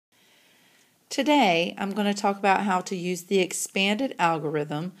Today, I'm going to talk about how to use the expanded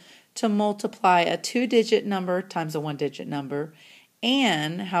algorithm to multiply a 2-digit number times a 1-digit number,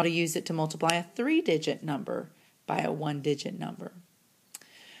 and how to use it to multiply a 3-digit number by a 1-digit number.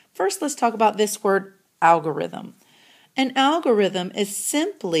 First, let's talk about this word algorithm. An algorithm is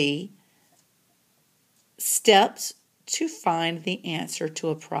simply steps to find the answer to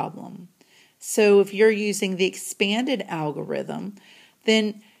a problem. So if you're using the expanded algorithm,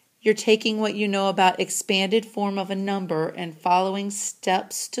 then you're taking what you know about expanded form of a number and following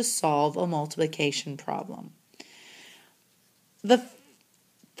steps to solve a multiplication problem. The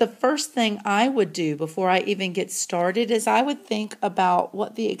first thing I would do before I even get started is I would think about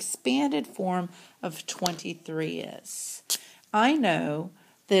what the expanded form of 23 is. I know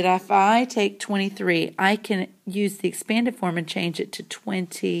that if I take 23, I can use the expanded form and change it to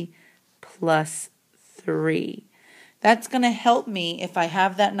 20 plus 3. That's going to help me if I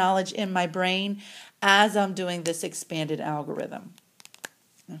have that knowledge in my brain as I'm doing this expanded algorithm.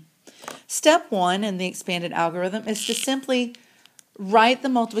 Step 1 in the expanded algorithm is to simply write the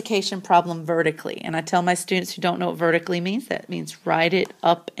multiplication problem vertically. And I tell my students who don't know what vertically means, that means write it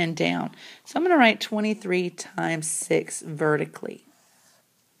up and down. So I'm going to write 23 times 6 vertically.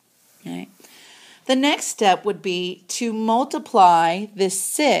 Okay. The next step would be to multiply this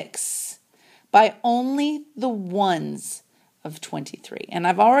 6 by only the ones of 23. And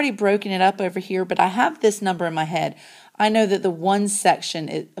I've already broken it up over here, but I have this number in my head. I know that the ones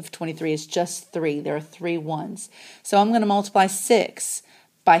section of 23 is just 3. There are 3 ones. So I'm going to multiply 6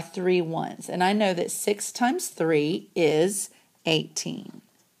 by 3 ones. And I know that 6 times 3 is 18.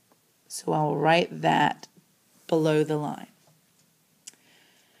 So I'll write that below the line.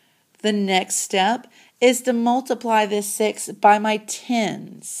 The next step is to multiply this 6 by my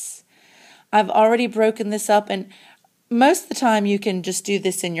tens. I've already broken this up, and most of the time you can just do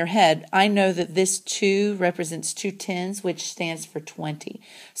this in your head. I know that this 2 represents 2 tens, which stands for 20.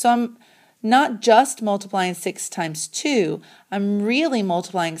 So I'm not just multiplying 6 times 2, I'm really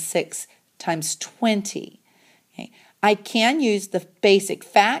multiplying 6 times 20. Okay. I can use the basic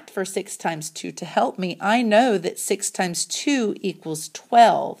fact for 6 times 2 to help me. I know that 6 times 2 equals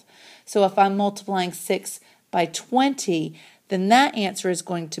 12. So if I'm multiplying 6 by 20, then that answer is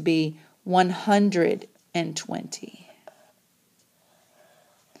going to be 120.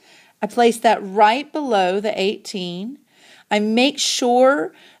 I place that right below the 18. I make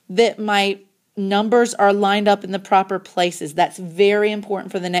sure that my numbers are lined up in the proper places. That's very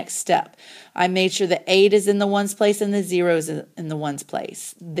important for the next step. I made sure the 8 is in the ones place and the 0 is in the ones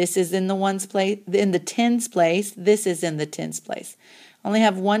place. This is in the ones place, in the tens place. This is in the tens place. I only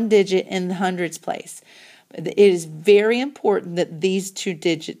have 1 digit in the hundreds place. It is very important that these 2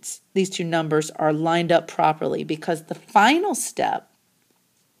 digits, these 2 numbers are lined up properly, because the final step,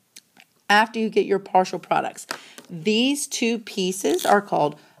 after you get your partial products, these 2 pieces are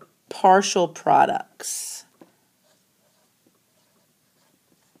called partial products.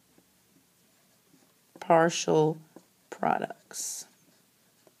 Partial products.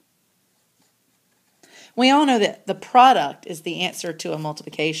 We all know that the product is the answer to a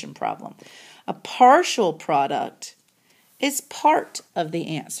multiplication problem. A partial product is part of the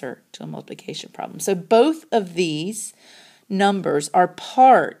answer to a multiplication problem. So both of these numbers are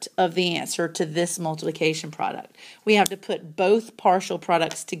part of the answer to this multiplication product. We have to put both partial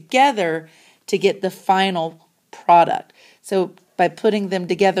products together to get the final product. So by putting them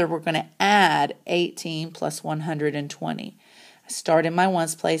together, we're going to add 18 plus 120. I start in my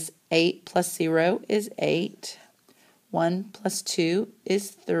ones place. 8 plus 0 is 8. 1 plus 2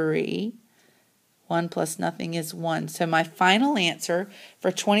 is 3. 1 plus nothing is 1. So my final answer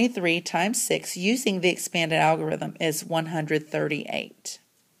for 23 times 6 using the expanded algorithm is 138.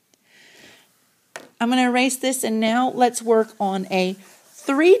 I'm going to erase this, and now let's work on a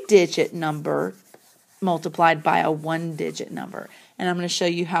 3-digit number multiplied by a 1-digit number. And I'm going to show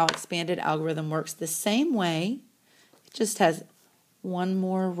you how expanded algorithm works the same way. It just has one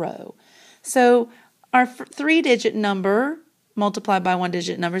more row. So our 3-digit number multiplied by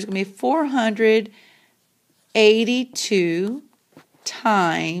 1-digit number is going to be 482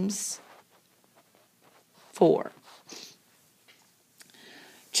 times 4.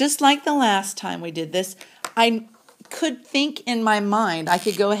 Just like the last time we did this, I could think in my mind, I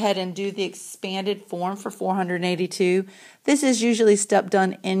could go ahead and do the expanded form for 482. This is usually step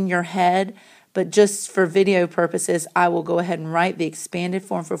done in your head, but just for video purposes, I will go ahead and write the expanded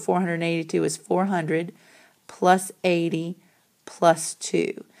form for 482 as 400 plus 80 plus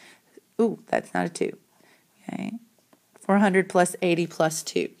 2. Ooh, that's not a 2. Okay. 400 plus 80 plus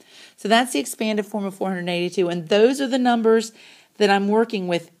 2. So that's the expanded form of 482, and those are the numbers that I'm working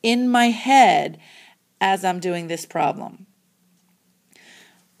with in my head as I'm doing this problem.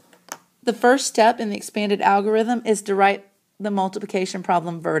 The first step in the expanded algorithm is to write the multiplication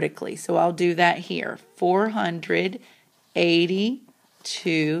problem vertically. So I'll do that here.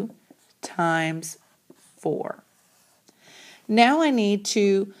 482 times 4. Now I need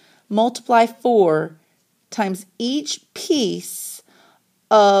to multiply 4 times each piece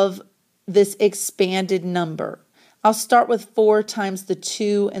of this expanded number. I'll start with 4 times the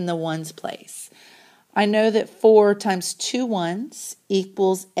 2 in the ones place. I know that 4 times 2 ones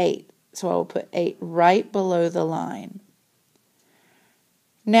equals 8. So I will put 8 right below the line.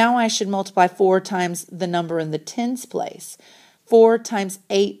 Now I should multiply 4 times the number in the tens place. 4 times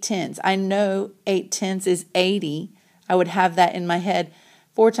 8 tens. I know 8 tens is 80. I would have that in my head.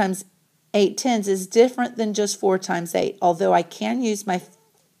 4 times 8 tens is different than just 4 times 8, although I can use my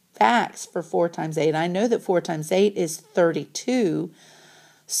facts for 4 times 8. I know that 4 times 8 is 32,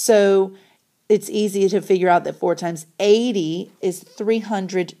 so it's easy to figure out that 4 times 80 is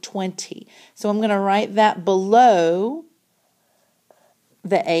 320. So I'm going to write that below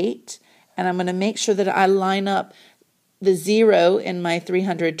the 8, and I'm going to make sure that I line up the 0 in my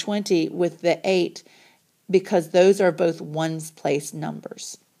 320 with the 8 because those are both ones place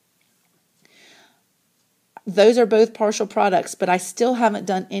numbers. Those are both partial products, but I still haven't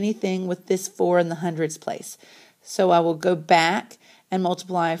done anything with this 4 in the hundreds place. So I will go back and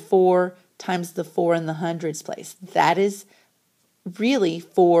multiply 4 times the 4 in the hundreds place. That is really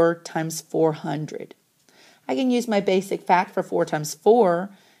 4 times 400. I can use my basic fact for 4 times 4.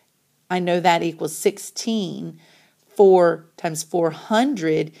 I know that equals 16. 4 times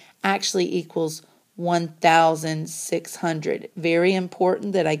 400 actually equals 1,600. Very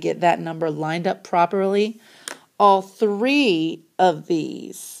important that I get that number lined up properly. All 3 of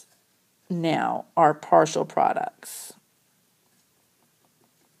these now are partial products.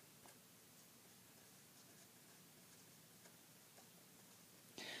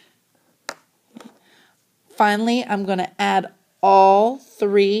 Finally, I'm going to add all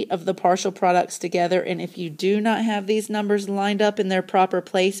 3 of the partial products together, and if you do not have these numbers lined up in their proper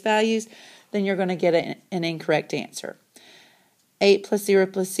place values, then you're going to get an incorrect answer. 8 plus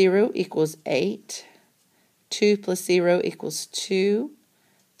 0 equals 8. 2 plus 0 equals 2.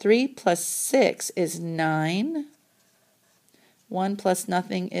 3 plus 6 is 9. 1 plus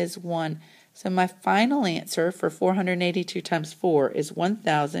nothing is 1. So my final answer for 482 times 4 is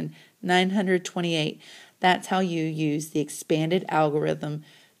 1,928. That's how you use the expanded algorithm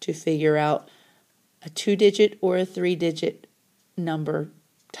to figure out a 2-digit or a 3-digit number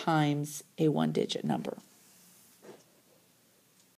times a 1-digit number.